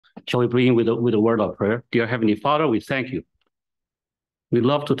Shall we begin with a word of prayer? Dear Heavenly Father, we thank you. We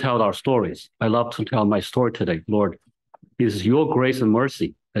love to tell our stories. I love to tell my story today, Lord. It is your grace and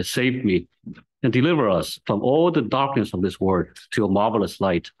mercy that saved me and deliver us from all the darkness of this world to a marvelous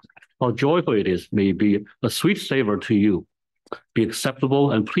light. How joyful it is may be a sweet savor to you, be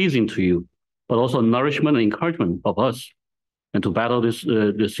acceptable and pleasing to you, but also nourishment and encouragement of us, and to battle this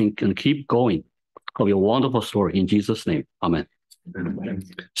thing and keep going of your wonderful story. In Jesus' name, amen.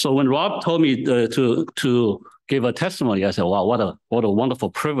 So when Rob told me to give a testimony, I said, wow, what a wonderful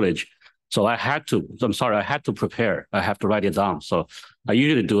privilege. So I had to prepare. I have to write it down. So I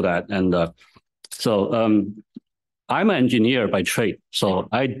usually do that. And I'm an engineer by trade. So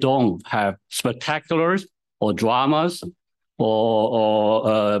I don't have spectaculars or dramas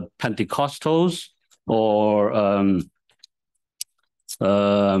or Pentecostals or,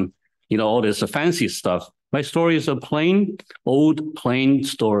 all this fancy stuff. My story is a plain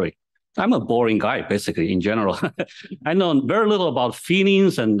story. I'm a boring guy, basically, in general. I know very little about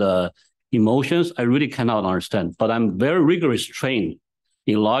feelings and emotions. I really cannot understand, but I'm very rigorously trained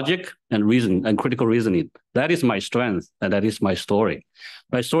in logic and reason and critical reasoning. That is my strength, and that is my story.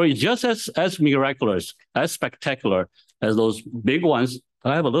 My story is just as miraculous, as spectacular as those big ones.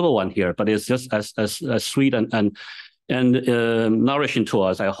 I have a little one here, but it's just as sweet and nourishing to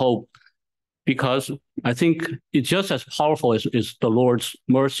us, I hope, because I think it's just as powerful as the Lord's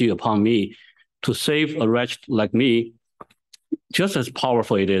mercy upon me to save a wretch like me. Just as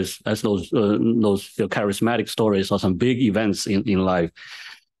powerful it is as those charismatic stories or some big events in life.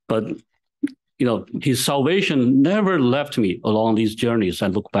 But his salvation never left me along these journeys.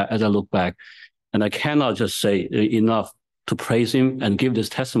 As I look back, and I cannot just say enough to praise him and give this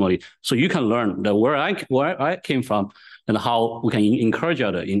testimony, so you can learn that where I came from and how we can encourage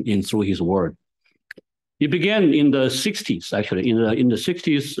others in through his word. It began in the 60s, actually. In the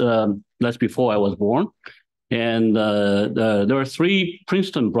 60s, that's before I was born. And there were three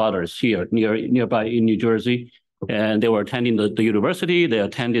Princeton brothers here nearby in New Jersey, and they were attending the university. They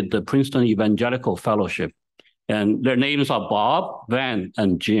attended the Princeton Evangelical Fellowship, and their names are Bob, Van,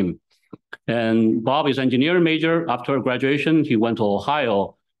 and Jim. And Bob is engineering major. After graduation, he went to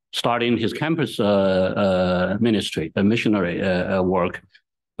Ohio, starting his campus ministry, missionary work.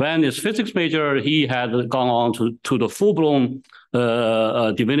 Van is physics major. He had gone on to the full-blown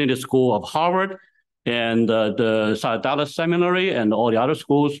divinity school of Harvard, and the Dallas Seminary and all the other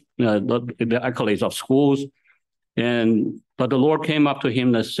schools, the accolades of schools. But the Lord came up to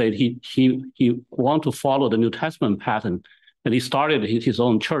him and said he wanted to follow the New Testament pattern. And he started his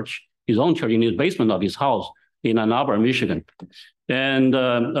own church in the basement of his house in Ann Arbor, Michigan. And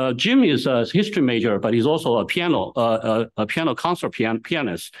Jim is a history major, but he's also a piano concert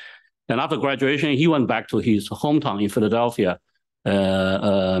pianist. And after graduation, he went back to his hometown in Philadelphia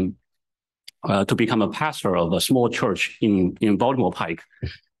to become a pastor of a small church in Baltimore Pike.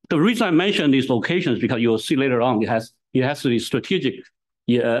 The reason I mention these locations is because you'll see later on it has to be strategic.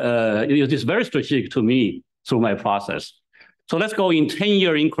 It is very strategic to me through my process. So let's go in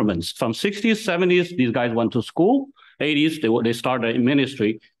 10-year increments. From 60s, 70s, these guys went to school. 80s, they started in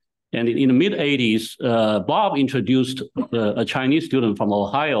ministry. And in the mid-80s, Bob introduced a Chinese student from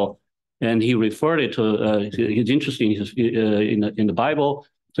Ohio, and he referred it to his interest in the Bible.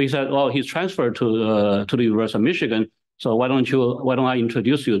 So he said, well, he's transferred to the University of Michigan. So why don't I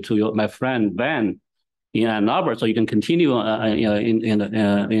introduce you to my friend Van in Ann Arbor, so you can continue to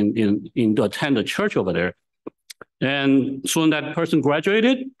attend the church over there. And soon that person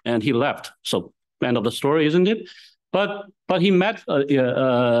graduated and he left. So end of the story, isn't it? But he met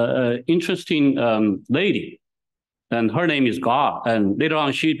an interesting lady, and her name is God. And later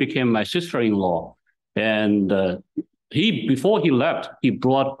on, she became my sister-in-law. And before he left, he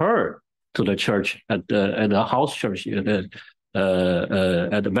brought her to the church at the house church at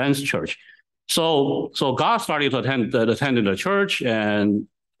the Van's church. So God started to attend the church, and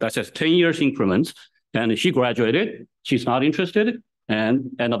that's just 10 years increments. And she graduated. She's not interested,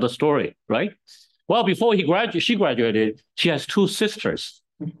 and end of the story, right? Well, before she graduated, she has two sisters.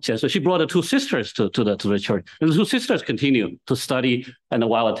 So she brought the two sisters to the church. And the two sisters continued to study and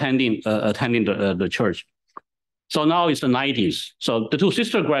while attending the church. So now it's the 90s. So the two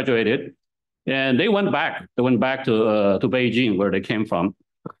sisters graduated, and they went back. They went back to Beijing, where they came from.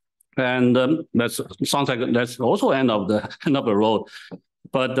 And that sounds like that's also end of the road.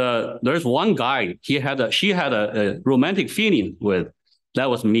 But there's one guy she had a romantic feeling with. That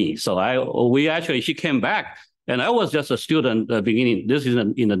was me. So she came back, and I was just a student beginning. This is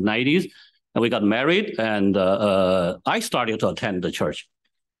in the 90s, and we got married, and I started to attend the church.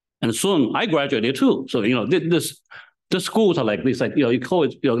 And soon I graduated too. So, this The schools are like this, like, you call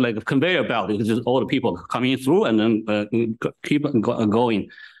it, like a conveyor belt. It's just all the people coming through and then keep going.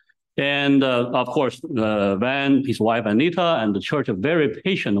 And of course, Van, his wife Anita, and the church are very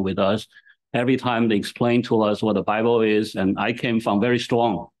patient with us. Every time they explain to us what the Bible is, and I came from very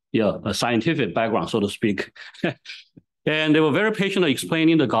strong, a scientific background, so to speak. And they were very patient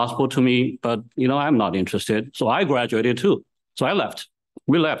explaining the gospel to me, but I'm not interested. So I graduated too. So I left.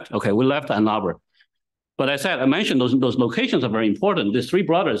 We left. Okay, we left Ann Arbor. But I mentioned those locations are very important. There's three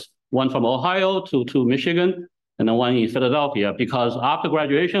brothers, one from Ohio to Michigan, and then one in Philadelphia, because after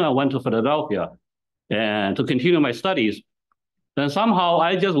graduation, I went to Philadelphia and to continue my studies. Then somehow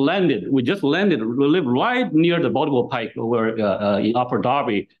we just landed, we lived right near the Baltimore Pike, where in Upper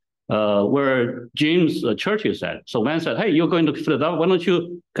Darby, where Jim's church is at. So Van said, hey, you're going to Philadelphia, why don't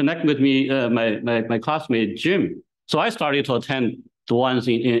you connect with me, my classmate, Jim? So I started to attend the ones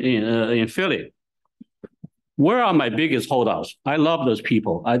in Philly. Where are my biggest holdouts? I love those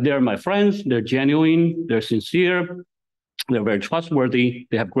people. They're my friends. They're genuine. They're sincere. They're very trustworthy.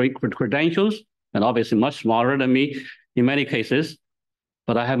 They have great credentials and obviously much smarter than me in many cases.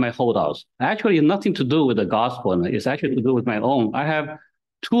 But I have my holdouts. Actually, nothing to do with the gospel. It's actually to do with my own. I have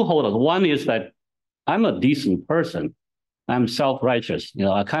two holdouts. One is that I'm a decent person. I'm self-righteous.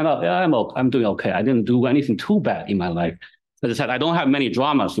 I'm doing okay. I didn't do anything too bad in my life. As I said, I don't have many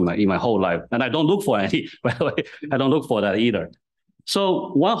dramas in my whole life, and I don't look for any, by the way. I don't look for that either. So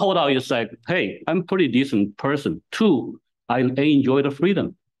one holdout is like, hey, I'm a pretty decent person. Two, I enjoy the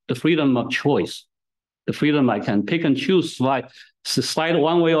freedom of choice, the freedom I can pick and choose, slide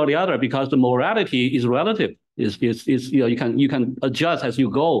one way or the other, because the morality is relative. You can adjust as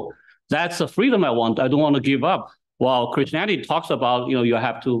you go. That's the freedom I want. I don't want to give up. While Christianity talks about, you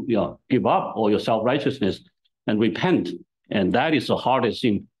have to, give up all your self-righteousness and repent. And that is the hardest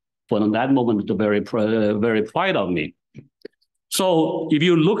thing for that moment, the very pride of me. So if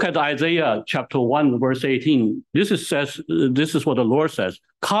you look at Isaiah chapter 1, verse 18, this is what the Lord says.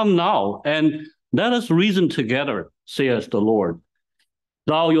 Come now and let us reason together, says the Lord.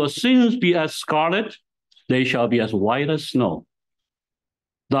 Though your sins be as scarlet, they shall be as white as snow.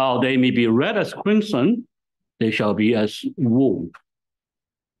 Though they may be red as crimson, they shall be as wool.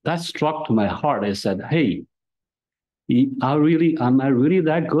 That struck to my heart. I said, hey, am I really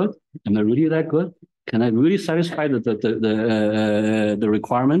that good? Am I really that good? Can I really satisfy the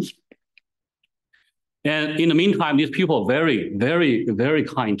requirements? And in the meantime, these people are very, very, very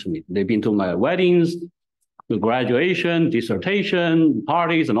kind to me. They've been to my weddings, the graduation, dissertation,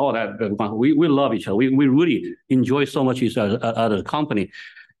 parties, and all that. We love each other. We really enjoy so much each other's company.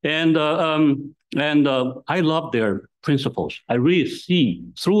 And I love their principles. I really see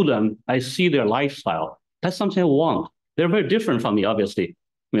through them, I see their lifestyle. That's something I want. They're very different from me, obviously.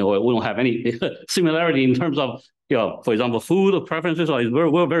 We don't have any similarity in terms of, for example, food or preferences.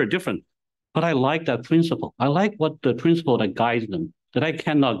 We're very different. But I like that principle. I like what the principle that guides them, that I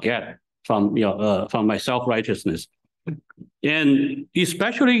cannot get from my self-righteousness. And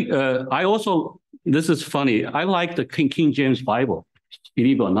especially, I also, this is funny, I like the King James Bible,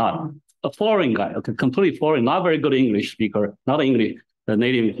 believe it or not. A foreign guy, a completely foreign, not very good English speaker, not English, the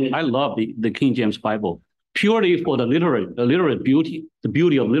native. I love the King James Bible, purely for the literate beauty, the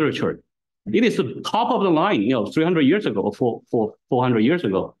beauty of literature. It is the top of the line, 300 years ago, 400 years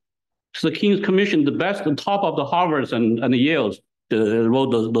ago. So the King's Commission, the best, the top of the Harvards and the Yales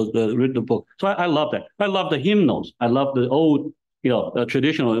wrote the book. So I love that. I love the hymnals. I love the old,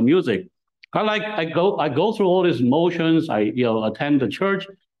 traditional music. I go through all these motions. I attend the church.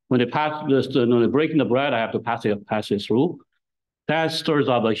 When they pass when they're breaking the bread, I have to pass it through. That stirs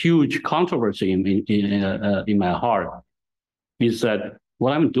up a huge controversy in my heart. Is that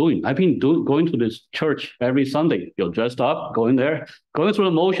what I'm doing? I've been going to this church every Sunday, dressed up, going there, going through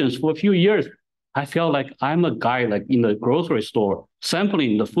the motions for a few years. I feel like I'm a guy like in the grocery store,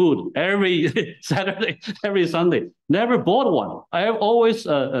 sampling the food every Saturday, every Sunday. Never bought one. I have always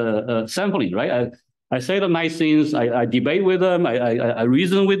sampling, right? I say the nice things. I debate with them. I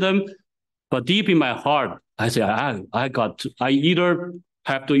reason with them. But deep in my heart, I say I either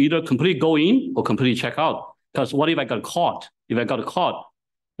have to completely go in or completely check out. Because what if I got caught? If I got caught,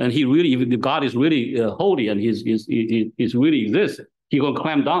 and if God is really holy and he's really exists, he will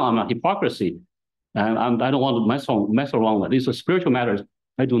clamp down on my hypocrisy. And I don't want to mess around with. These are spiritual matters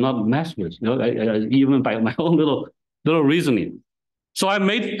I do not mess with, even by my own little reasoning. So I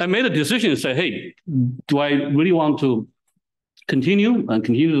made a decision and say, hey, do I really want to continue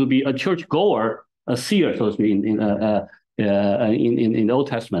to be a church goer, a seer, so to speak, in the Old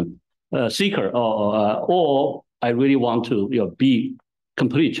Testament, seeker, or I really want to be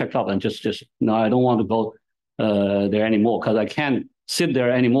completely checked out and just no, I don't want to go there anymore, because I can't sit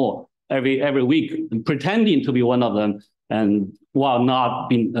there anymore every week pretending to be one of them, and while not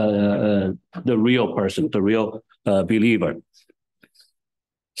being the real person, the real believer.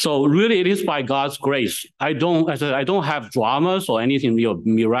 So really, it is by God's grace. I don't have dramas or anything,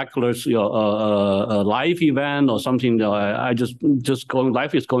 miraculous, life event or something. I just going.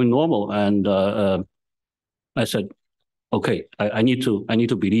 Life is going normal, and I said, okay, I need to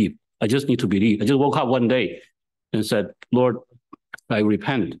believe. I just need to believe. I just woke up one day and said, Lord, I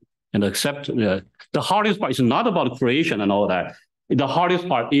repent and accept. The hardest part is not about creation and all that. The hardest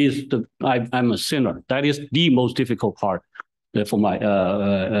part is I'm a sinner. That is the most difficult part for me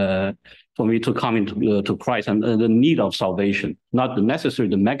to come into to Christ, and the need of salvation, not the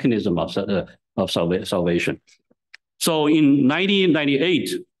mechanism of salvation. So in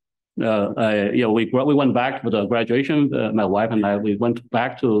 1998, we went back to the graduation. My wife and I, we went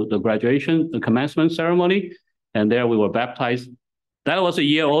back to the graduation, the commencement ceremony, and there we were baptized. That was a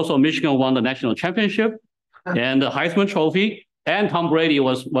year also Michigan won the national championship and the Heisman Trophy. And Tom Brady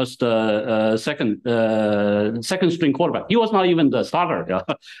was the second string quarterback. He was not even the starter. Yeah.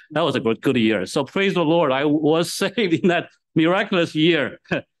 That was a good year. So praise the Lord, I was saved in that miraculous year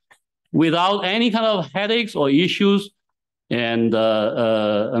without any kind of headaches or issues, and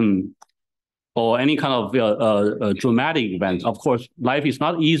or any kind of dramatic events. Of course, life is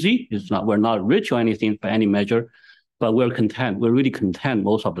not easy. We're not rich or anything by any measure, but we're content. We're really content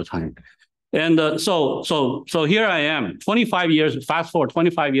most of the time. And so here I am, 25 years, fast forward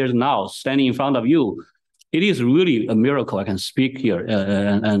 25 years now, standing in front of you. It is really a miracle I can speak here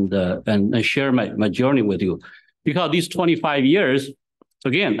and share my journey with you, because these 25 years,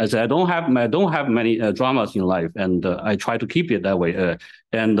 again, as I don't have many dramas in life, and I try to keep it that way.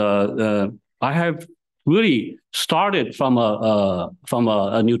 I have really started from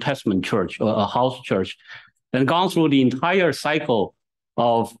a New Testament church, a house church, and gone through the entire cycle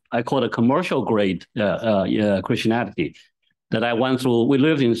of, I call it commercial grade Christianity that I went through. We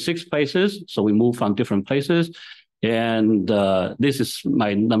lived in 6 places, so we moved from different places. And this is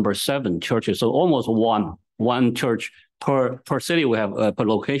my number 7 churches. So almost one church per city we have, per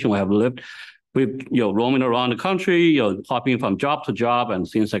location we have lived. We roaming around the country, hopping from job to job and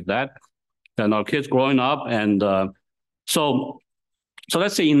things like that. And our kids growing up. And so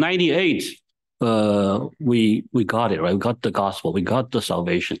let's say in 98, we got it, right? We got the gospel, we got the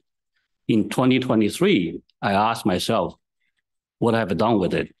salvation. In 2023, I asked myself, what have I done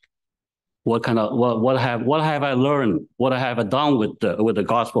with it? What have I learned? What have I done with the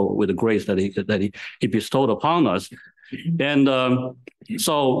gospel, with the grace that he bestowed upon us? And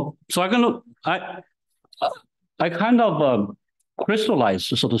so I kind of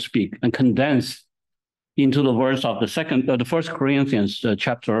crystallized, so to speak, and condensed into the verse of the 1 Corinthians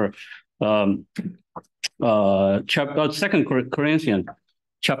chapter. 2 Corinthians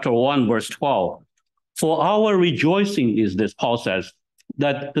chapter 1, verse 12. For our rejoicing is this, Paul says,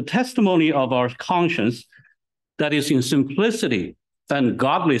 that the testimony of our conscience, that is in simplicity and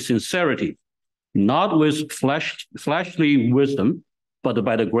godly sincerity, not with fleshly wisdom, but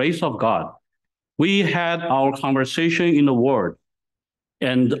by the grace of God. We had our conversation in the word,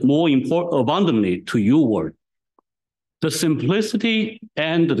 and more abundantly to your word. The simplicity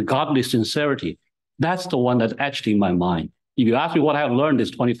and the godly sincerity, that's the one that's etched in my mind. If you ask me what I have learned this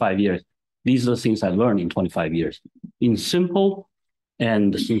 25 years, these are the things I learned in 25 years. In simple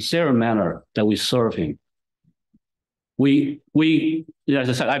and sincere manner that we serve him. We, as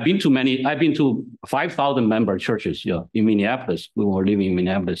I said, I've been to 5,000 member churches in Minneapolis. We were living in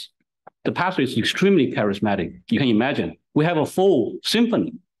Minneapolis. The pastor is extremely charismatic. You can imagine. We have a full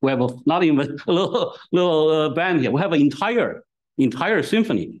symphony. We have not even a little band here. We have an entire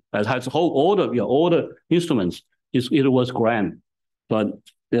symphony that has all the instruments. It was grand, but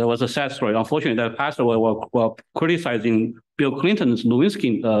there was a sad story. Unfortunately, that pastor were criticizing Bill Clinton's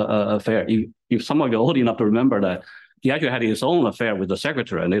Lewinsky affair. If some of you are old enough to remember that, he actually had his own affair with the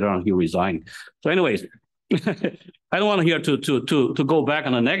secretary, and later on he resigned. So, anyways, I don't want here to go back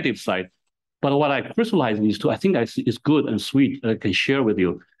on the negative side. But what I crystallize these two, I think is good and sweet that I can share with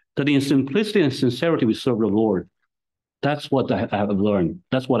you, that in simplicity and sincerity we serve the Lord. That's what I have learned.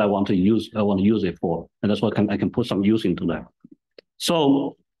 That's what I want to use. I want to use it for, and that's what I can put some use into that.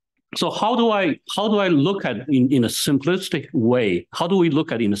 So how do I look at in a simplistic way? How do we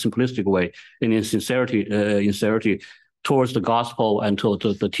look at it in a simplistic way and in sincerity towards the gospel and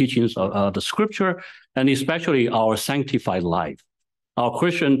towards the teachings of the scripture, and especially our sanctified life? Our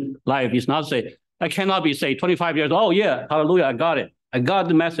Christian life is not say, I cannot be say 25 years, oh yeah, hallelujah, I got it. I got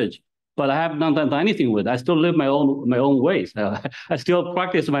the message, but I have not done anything with it. I still live my own ways. I still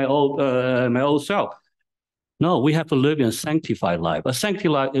practice my old self. No, we have to live in a sanctified life.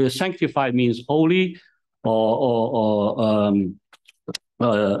 Sanctified means holy or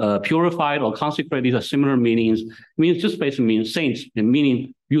purified or consecrated. These are similar meanings. It means just basically means saints, the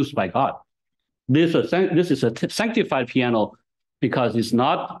meaning used by God. This is a sanctified piano because it's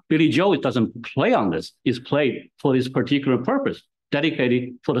not Billy Joel. It doesn't play on this. It's played for this particular purpose,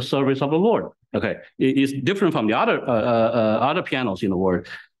 dedicated for the service of the Lord. Okay, it's different from the other pianos in the world.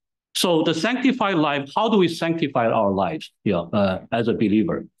 So the sanctified life, how do we sanctify our lives, as a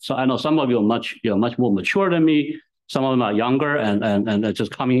believer? So I know some of you are much more mature than me. Some of them are younger and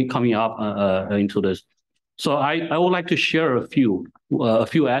just coming up into this. So I would like to share a few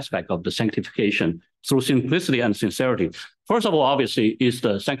aspects of the sanctification through simplicity and sincerity. First of all, obviously, is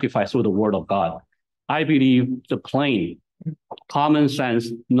the sanctified through the Word of God. I believe the plain, common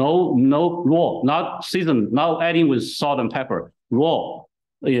sense, no raw, not seasoned, not adding with salt and pepper, raw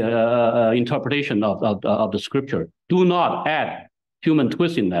interpretation of the scripture. Do not add human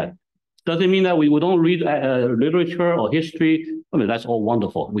twist in that. Doesn't mean that we don't read literature or history. I mean, that's all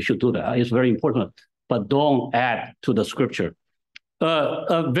wonderful. We should do that. It's very important. But don't add to the scripture.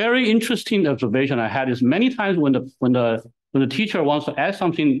 A very interesting observation I had is many times when the teacher wants to add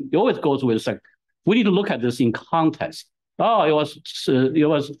something, it always goes with like, we need to look at this in context. Oh, Paul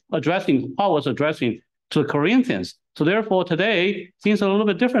was addressing to the Corinthians. So therefore, today things are a little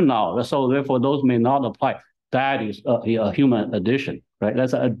bit different now. So therefore, those may not apply. That is a human addition, right?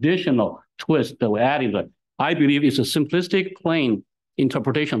 That's an additional twist that we're adding. But I believe it's a simplistic, plain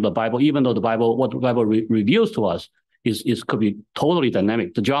interpretation of the Bible. Even though what the Bible reveals to us could be totally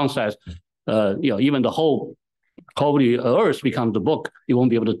dynamic. The John says, even the whole holy earth becomes the book. You won't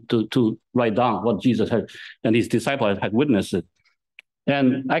be able to write down what Jesus had and his disciples had witnessed it.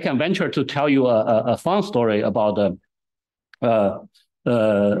 And I can venture to tell you a fun story about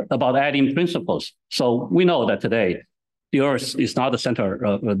adding principles. So we know that today the earth is not the center.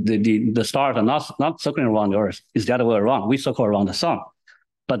 The stars are not circling around the earth. It's the other way around. We circle around the sun.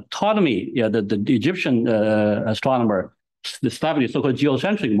 But Ptolemy, the Egyptian astronomer, established the so-called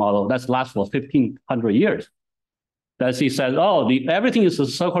geocentric model that's lasted for 1,500 years. That he says, everything is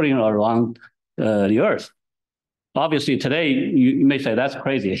circling around the earth. Obviously, today you may say that's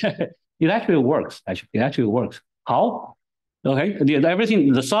crazy. It actually works. It actually works. How? Okay,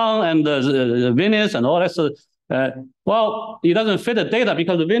 everything, the sun and the Venus and all that. Well, it doesn't fit the data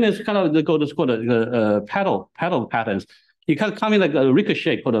because the Venus kind of go to paddle patterns. It kind of coming like a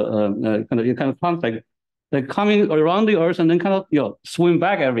ricochet for the kind of comes like they're coming around the Earth and then kind of swim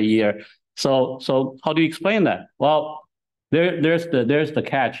back every year. So how do you explain that? Well, there's the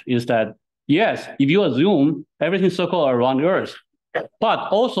catch is that yes, if you assume everything circles around the Earth, but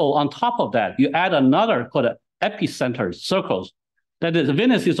also on top of that, you add another called epicenter circles. That is,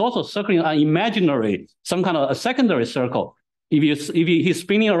 Venus is also circling an imaginary, some kind of a secondary circle. If he's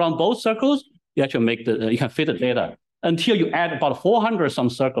spinning around both circles, you actually you can fit the data. Until you add about 400 some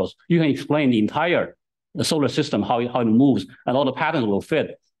circles, you can explain the entire solar system, how it moves, and all the patterns will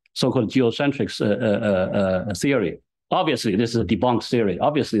fit, so-called geocentric theory. Obviously, this is a debunked theory.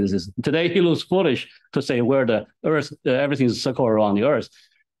 Obviously, today it looks foolish to say where the Earth, everything is circled around the Earth.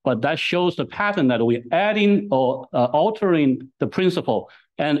 But that shows the pattern that we're adding or altering the principle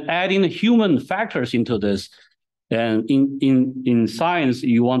and adding human factors into this. And in science,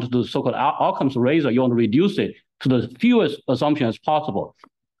 you want to do so-called Occam's razor. You want to reduce it to the fewest assumption as possible.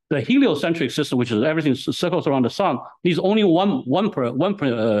 The heliocentric system, which is everything circles around the sun, needs only one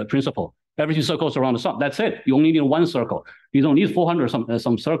principle. Everything circles around the sun. That's it. You only need one circle. You don't need 400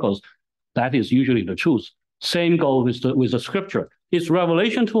 some circles. That is usually the truth. Same goes with the scripture. It's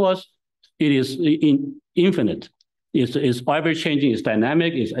revelation to us. It is infinite. It's ever changing. It's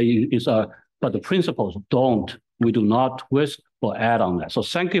dynamic. But the principles we do not twist or add on that. So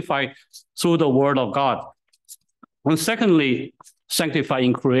sanctify through the word of God. And secondly, sanctify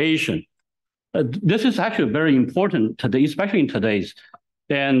in creation. This is actually very important today, especially in today's.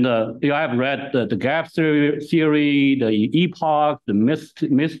 And I have read the gap theory, the epoch, the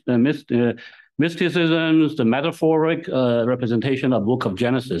mysticisms, the metaphoric representation of Book of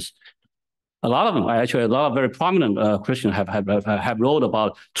Genesis. A lot of them, actually, a lot of very prominent Christians have wrote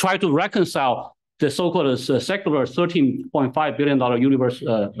about, try to reconcile the so-called secular $13.5 billion universe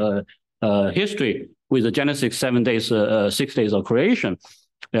history with the Genesis 7 days, 6 days of creation.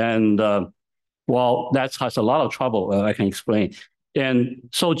 And well, that has a lot of trouble, I can explain. And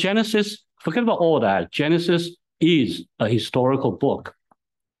so Genesis, forget about all that. Genesis is a historical book.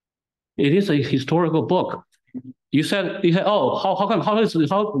 It is a historical book. You said,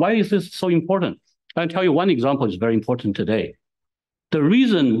 oh, why is this so important? I'll tell you one example is very important today. The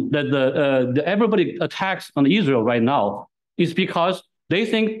reason that everybody attacks on Israel right now is because they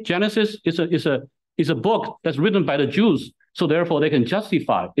think Genesis is a book that's written by the Jews, so therefore they can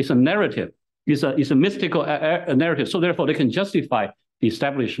justify. It's a narrative. It's a mystical narrative. So therefore they can justify the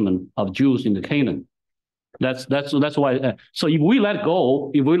establishment of Jews in the Canaan. That's why. So if we let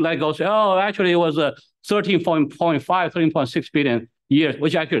go, say, oh, actually it was 13.5, 13.6 billion years,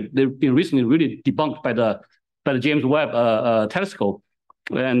 which actually they've been recently really debunked by the James Webb telescope.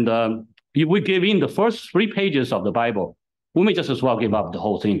 And if we give in the first 3 pages of the Bible, we may just as well give up the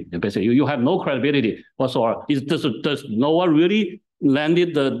whole thing. Basically, you have no credibility whatsoever. Does Noah really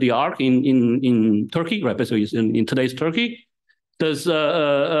landed the ark in Turkey, right? Basically, in today's Turkey. Does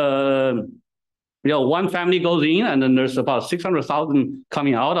one family goes in, and then there's about 600,000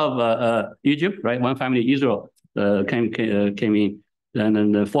 coming out of Egypt, right? One family, Israel, came in, and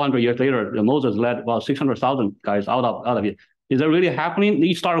then 400 years later, Moses led about 600,000 guys out of it. Is that really happening?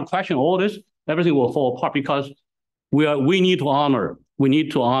 You start to question all this, everything will fall apart because we need to honor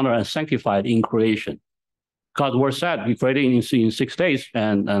and sanctify it in creation. God word said we created in 6 days,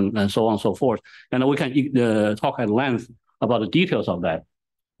 and so on and so forth. And we can talk at length about the details of that.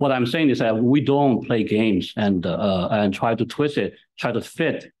 What I'm saying is that we don't play games and try to twist it, try to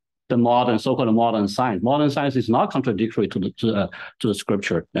fit the so-called modern science. Modern science is not contradictory to the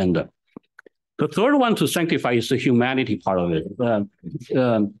scripture. And the third one to sanctify is the humanity part of it.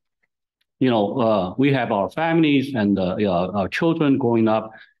 We have our families and our children growing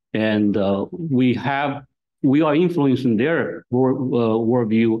up, and we are influencing their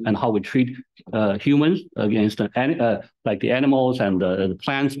worldview and how we treat humans against like the animals and the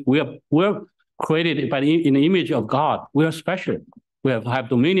plants. We're created in the image of God. We are special. We have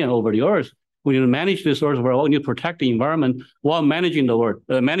dominion over the earth. We need to manage this earth. We need to protect the environment while managing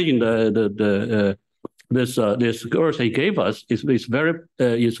this earth He gave us. Is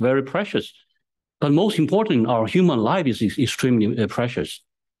very precious. But most important, our human life is extremely precious.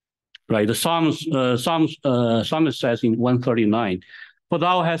 Right, the Psalmist says in 139, "For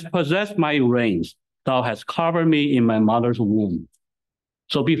thou hast possessed my reins, thou hast covered me in my mother's womb."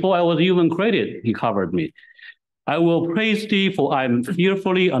 So before I was even created, He covered me. I will praise thee, for I am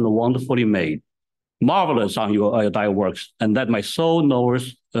fearfully and wonderfully made. Marvelous are thy works, and that my soul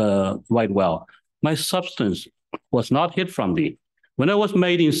knoweth right well. My substance was not hid from thee, when I was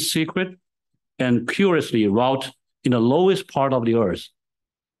made in secret and curiously wrought in the lowest part of the earth.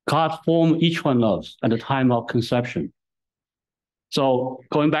 God formed each one of us at the time of conception. So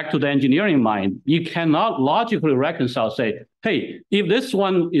going back to the engineering mind, you cannot logically reconcile, say, hey, if this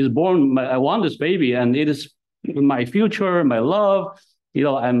one is born, I want this baby, and it is my future, my love,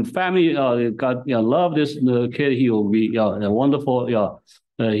 and family, God, love this kid, he will be a wonderful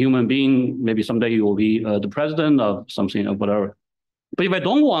human being. Maybe someday he will be the president of something or whatever. But if I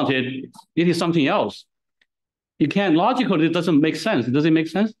don't want it, it is something else. You can't logically, it doesn't make sense. Does it make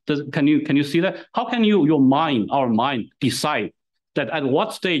sense? Can you see that? How can our mind decide that at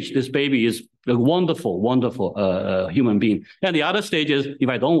what stage this baby is a wonderful human being? And the other stage is, if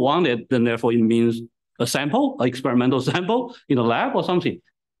I don't want it, then therefore it means a sample, an experimental sample in the lab or something.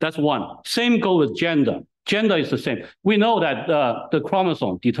 That's one. Same go with gender. Gender is the same. We know that the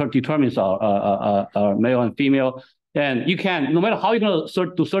chromosome determines our male and female. And you can, no matter how you're going to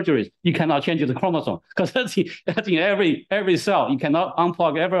do surgeries, you cannot change the chromosome because that's in every cell. You cannot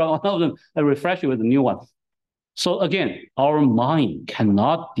unplug every one of them and refresh it with a new one. So again, our mind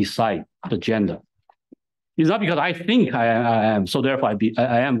cannot decide the gender. It's not because I think I am, so therefore I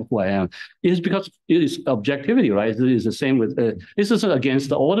am who I am. It is because it is objectivity, right? It is the same with, this is against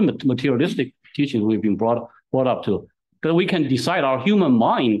all the materialistic teachings we've been brought up to. Because we can decide, our human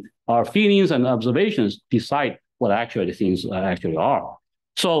mind, our feelings and observations decide what actually things actually are.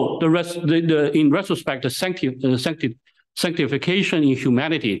 So in retrospect, the sanctification in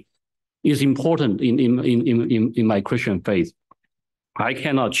humanity is important in my Christian faith. I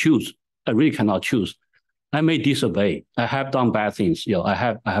cannot choose. I really cannot choose. I may disobey. I have done bad things. I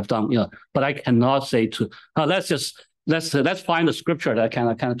have done. But I cannot say to let's find a scripture that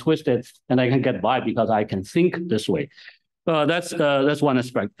I can twist it and I can get by because I can think this way. That's one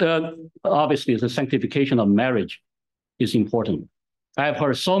aspect. Obviously, the sanctification of marriage is important. I've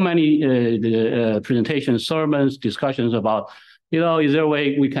heard so many presentations, sermons, discussions about, is there a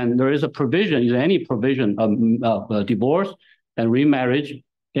way there is a provision, is there any provision of divorce and remarriage?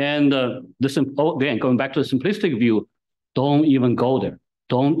 And again, going back to the simplistic view, don't even go there.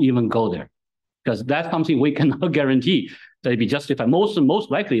 Don't even go there. Because that's something we cannot guarantee that it be justified.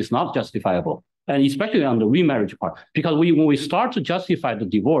 Most likely it's not justifiable. And especially on the remarriage part, because when we start to justify the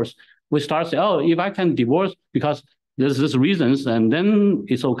divorce, we start saying, oh, if I can divorce because there's reasons, and then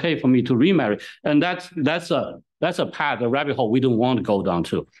it's okay for me to remarry. And that's a path, a rabbit hole we don't want to go down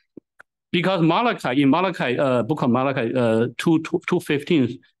to. Because in Malachi, book of Malachi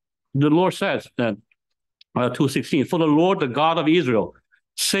 2:15, the Lord says that 2:16, for the Lord, the God of Israel,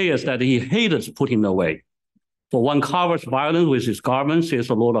 says that he hateth putting away. For one covers violence with his garment, says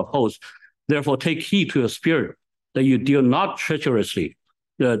the Lord of hosts. Therefore, take heed to your spirit, that you deal not treacherously,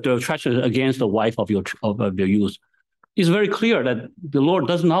 treacherous against the wife of your youth. It's very clear that the Lord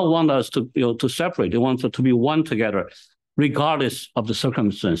does not want us to separate. He wants us to be one together, regardless of the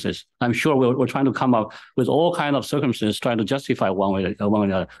circumstances. I'm sure we're trying to come up with all kinds of circumstances, trying to justify one way or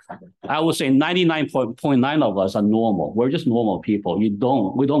another. I would say 99.9% of us are normal. We're just normal people. We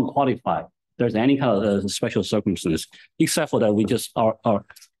don't qualify. There's any kind of special circumstance, except for that we just are our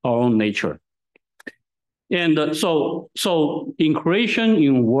own nature. And so in creation,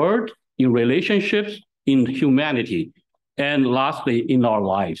 in word, in relationships, in humanity, and lastly, in our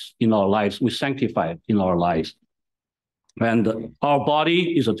lives, we sanctify in our lives. And our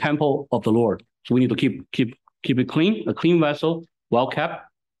body is a temple of the Lord. So we need to keep it clean, a clean vessel, well kept,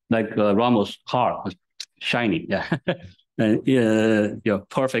 like Ramos' car, shiny, yeah. And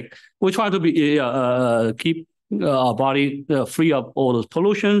perfect. We try to be keep our body free of all those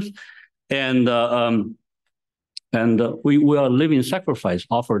pollutions, and we are living sacrifice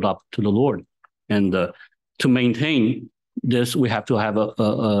offered up to the Lord. And to maintain this, we have to have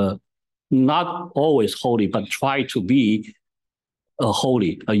a not always holy, but try to be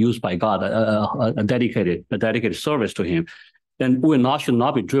holy, used by God, a dedicated service to Him. And we should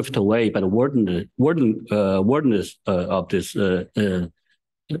not be drifted away by the wordiness of this, the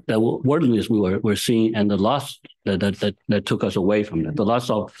wordiness we're seeing, and the lust that took us away from it. The lust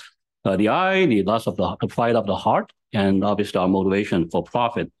of the eye, the lust of the pride of the heart, and obviously our motivation for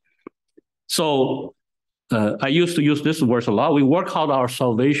profit. So I used to use this verse a lot. We work out our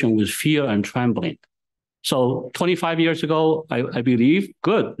salvation with fear and trembling. So 25 years ago, I believe,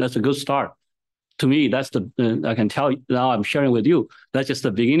 good. That's a good start. To me, that's I can tell you now, I'm sharing with you, that's just the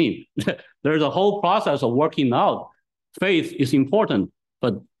beginning. There's a whole process of working out. Faith is important,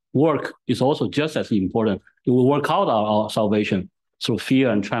 but work is also just as important. We will work out our salvation through fear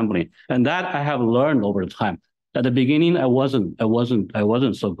and trembling. And that I have learned over time. At the beginning, I wasn't so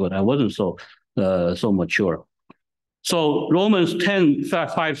good. I wasn't so mature. So Romans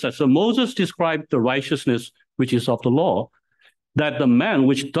 10:5 says, so Moses described the righteousness which is of the law, that the man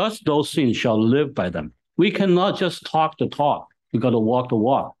which does those things shall live by them. We cannot just talk the talk. We got to walk the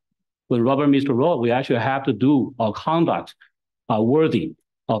walk. When rubber meets the road, we actually have to do our conduct worthy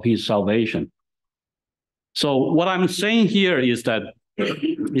of his salvation. So what I'm saying here is that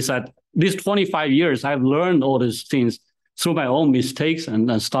these 25 years, I've learned all these things through my own mistakes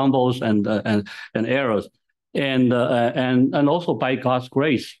and stumbles and errors, and also by God's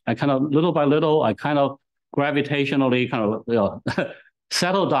grace. I kind of little by little, I kind of gravitationally kind of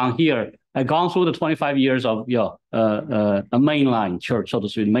settled down here. I've gone through the 25 years of a mainline church, so to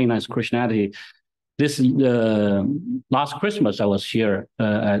speak, mainline Christianity. This last Christmas I was here,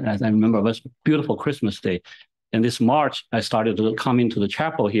 as I remember, it was a beautiful Christmas day. And this March I started to come into the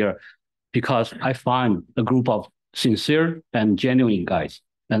chapel here because I find a group of sincere and genuine guys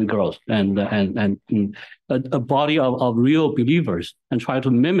and girls, and a body of real believers, and try to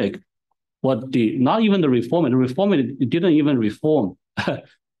mimic what not even the Reformer didn't even reform.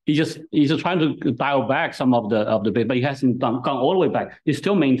 He's just trying to dial back some of the bit, but he hasn't gone all the way back. He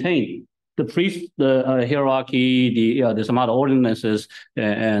still maintained the priest, the hierarchy, there's some other ordinances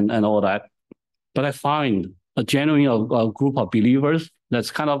and all that. But I find a genuine group of believers that's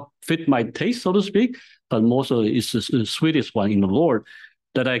kind of fit my taste, so to speak, but mostly it's the sweetest one in the Lord,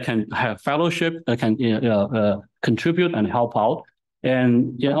 that I can have fellowship, I can contribute and help out,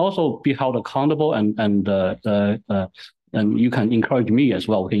 and also be held accountable, and you can encourage me as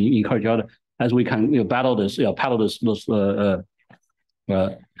well. We can encourage others as we can battle this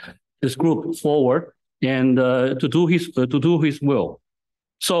this group forward, and to do his will.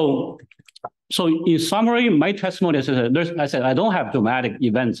 So in summary, my testimony is I said I don't have dramatic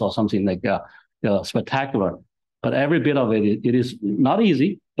events or something like spectacular, but every bit of it is not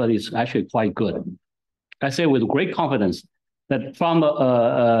easy, but it's actually quite good. I say with great confidence that from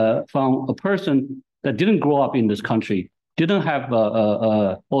a person that didn't grow up in this country, didn't have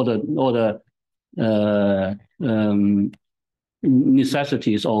all the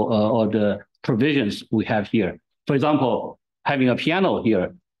necessities or the provisions we have here. For example, having a piano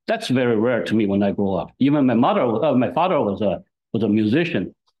here, that's very rare to me when I grow up. Even my father was a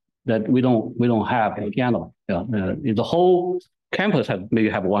musician, that we don't have a piano. The whole campus maybe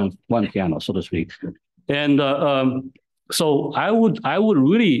have one piano, so to speak. And so I would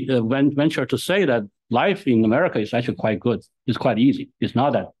really venture to say that life in America is actually quite good. It's quite easy. It's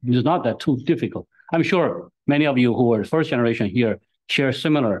not that too difficult. I'm sure many of you who are first generation here share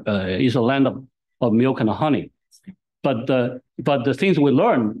similar. It's a land of milk and honey. But the things we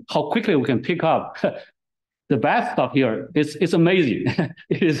learn, how quickly we can pick up the bad stuff here, it's amazing.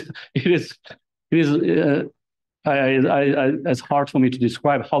 It is. It's hard for me to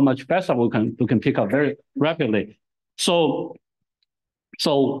describe how much bad stuff we can pick up very rapidly. So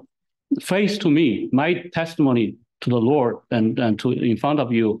faith to me, my testimony to the Lord and to in front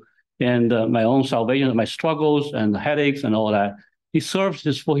of you, and my own salvation, my struggles and headaches and all that, He serves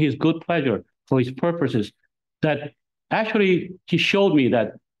this for His good pleasure, for His purposes. That actually He showed me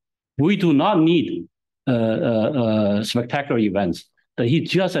that we do not need spectacular events. That He's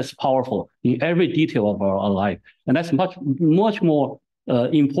just as powerful in every detail of our life, and that's much more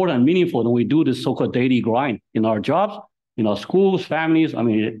important and meaningful than we do this so-called daily grind in our jobs, in our schools, families. I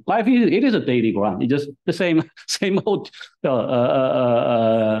mean, life is a daily grind. It's just the same old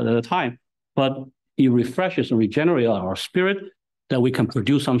time, but it refreshes and regenerates our spirit that we can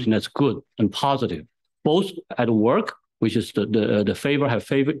produce something that's good and positive, both at work, which is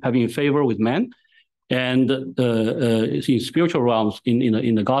having favor with men, and in spiritual realms,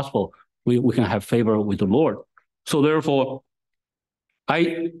 in the gospel, we can have favor with the Lord. So therefore,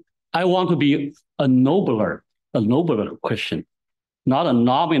 I want to be a nobler Christian, not a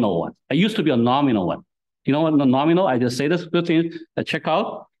nominal one. I used to be a nominal one. You know what? The nominal, I just say this good thing, I check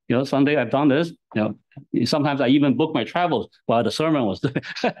out. You know, Sunday I've done this. You know, sometimes I even book my travels while the sermon was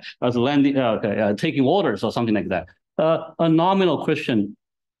taking orders or something like that. A nominal Christian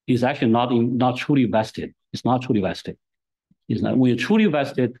is actually not truly vested. It's not truly vested. It's not. When you're truly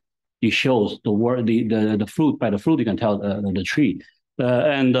vested, it shows the word, the fruit. By the fruit, you can tell the tree. So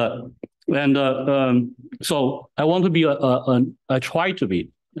I want to be I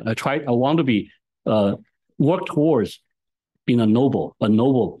want to be work towards being a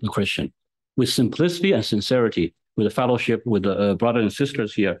noble Christian with simplicity and sincerity, with the fellowship with the brothers and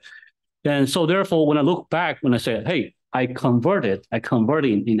sisters here. And so therefore, when I look back, when I say, hey, I converted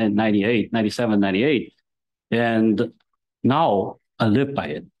in 98, 97, 98, and now I live by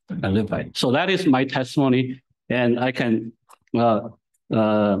it. So that is my testimony, and I can,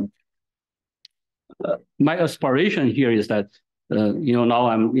 my aspiration here is that, now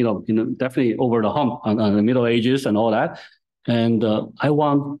I'm, definitely over the hump on the Middle Ages and all that. And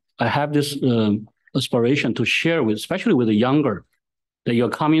I have this aspiration to share with, especially with the younger, that you're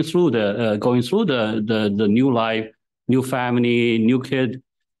coming through going through the new life, new family, new kid,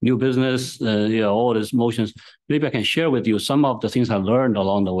 new business, all these motions. Maybe I can share with you some of the things I learned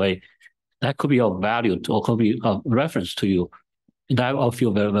along the way. That could be of value or could be of reference to you. That I'll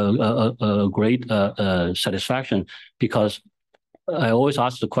feel very great satisfaction, because I always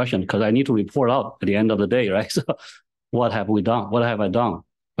ask the question, because I need to report out at the end of the day, right? So what have we done? What have I done?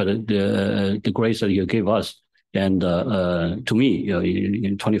 But the grace that you gave us, and to me,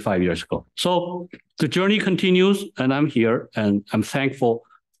 in 25 years ago. So the journey continues, and I'm here, and I'm thankful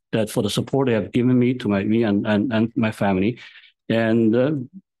that for the support they have given me to me and my family. And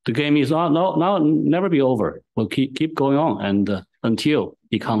the game is now never be over. We'll keep going on, and until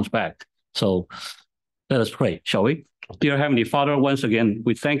He comes back. So let us pray, shall we? Dear Heavenly Father, once again,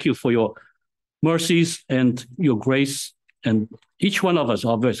 we thank You for Your mercies and Your grace. And each one of us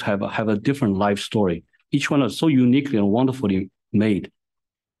always have a different life story. Each one is so uniquely and wonderfully made.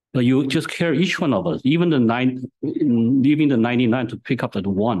 But You just care each one of us, even leaving the 99 to pick up the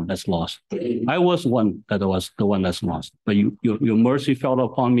one that's lost. I was one that was the one that's lost, but Your mercy fell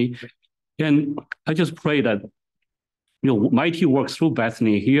upon me. And I just pray that mighty work through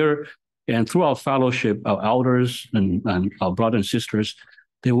Bethany here and through our fellowship, our elders and our brothers and sisters,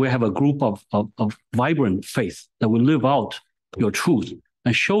 that we have a group of vibrant faith that will live out Your truth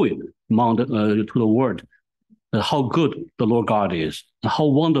and show it to the world, how good the Lord God is, and how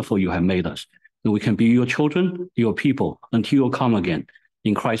wonderful You have made us, that we can be Your children, Your people, until You come again.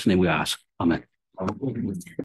 In Christ's name we ask. Amen.